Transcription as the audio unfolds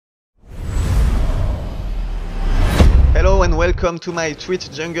welcome to my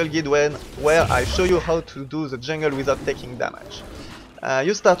Twitch jungle guide where I show you how to do the jungle without taking damage.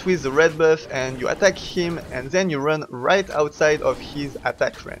 You start with the red buff and you attack him, and then you run right outside of his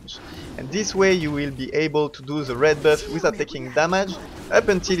attack range. And this way you will be able to do the red buff without taking damage up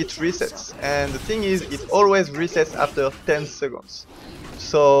until it resets. And the thing is, it always resets after 10 seconds.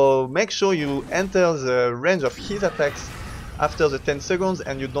 So make sure you enter the range of his attacks after the 10 seconds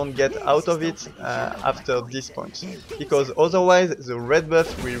and you don't get out of it after this point, because otherwise the red buff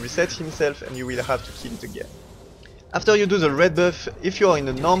will reset himself and you will have to kill it again. After you do the red buff, if you are in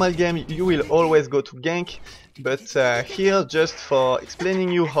a normal game, you will always go to gank, but here, just for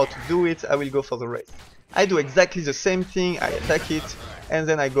explaining you how to do it, I will go for the wraith. I do exactly the same thing, I attack it, and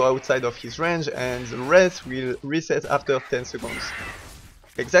then I go outside of his range, and the wraith will reset after 10 seconds.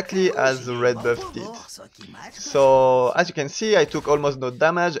 Exactly as the red buff did. So as you can see, I took almost no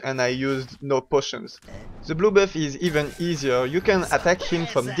damage and I used no potions. The blue buff is even easier. You can attack him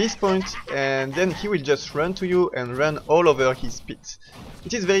from this point and then he will just run to you and run all over his pit.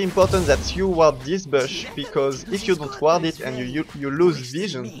 It is very important that you ward this bush, because if you don't ward it and you lose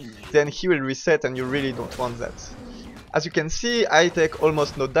vision, then he will reset and you really don't want that. As you can see, I take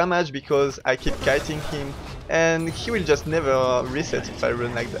almost no damage because I keep kiting him and he will just never reset if I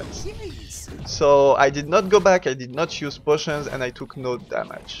run like that. So I did not go back, I did not use potions, and I took no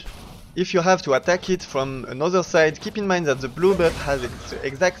damage. If you have to attack it from another side, keep in mind that the blue buff has the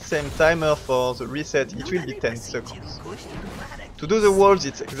exact same timer for the reset, it will be 10 seconds. To do the walls,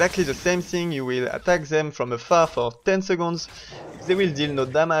 it's exactly the same thing. You will attack them from afar for 10 seconds, they will deal no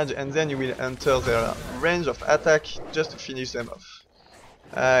damage, and then you will enter their range of attack just to finish them off.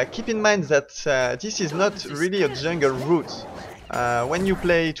 Keep in mind that this is not really a jungle route. When you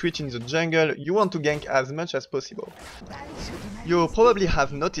play Twitch in the jungle, you want to gank as much as possible. You probably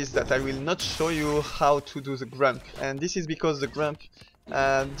have noticed that I will not show you how to do the Grump, and this is because the Grump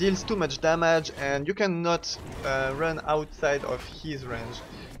deals too much damage and you cannot run outside of his range.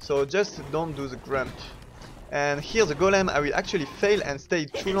 So just don't do the Grump. And here the golem, I will actually fail and stay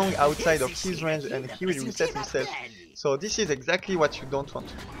too long outside of his range and he will reset himself. So this is exactly what you don't want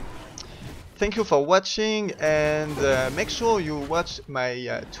to do. Thank you for watching, and make sure you watch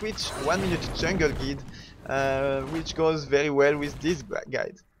my Twitch 1 minute jungle guide, which goes very well with this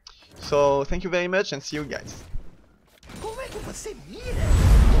guide. So thank you very much and see you guys. Como é que você mira?